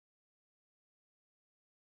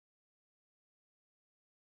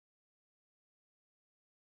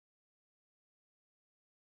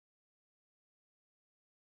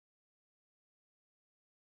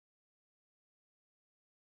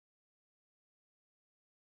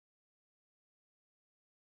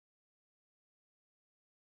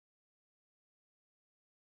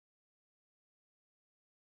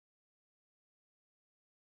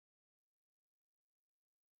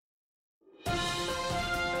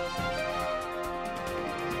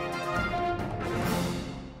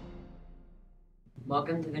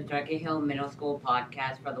Welcome to the Turkey Hill Middle School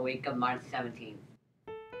podcast for the week of March 17th.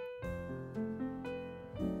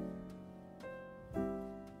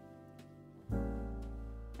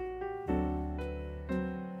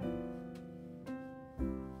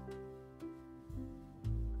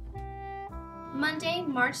 Monday,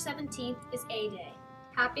 March 17th is A Day.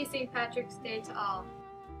 Happy St. Patrick's Day to all.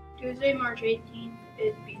 Tuesday, March 18th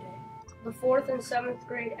is B Day. The 4th and 7th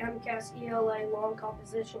grade MCAS ELA long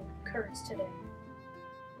composition occurs today.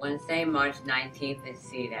 Wednesday, March 19th is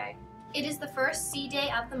C Day. It is the first C Day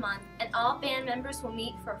of the month, and all band members will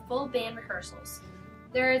meet for full band rehearsals.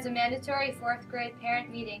 There is a mandatory 4th grade parent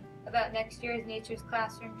meeting about next year's Nature's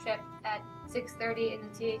Classroom trip at 6:30 in the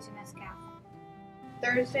THMS Cafe.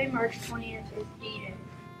 Thursday, March 20th is D Day.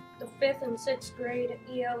 The 5th and 6th grade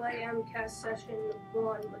ELA MCAS session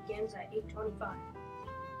 1 begins at 8:25.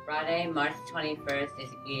 Friday, March 21st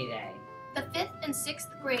is E Day. The 5th and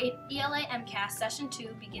 6th grade ELA MCAS session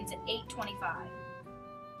 2 begins at 8:25.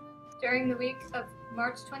 During the week of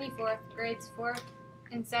March 24th, grades 4th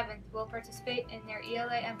and 7th will participate in their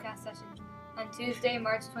ELA MCAS sessions on Tuesday,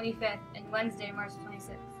 March 25th and Wednesday, March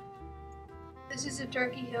 26th. This is the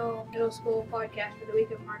Turkey Hill Middle School podcast for the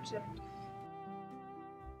week of March 17th.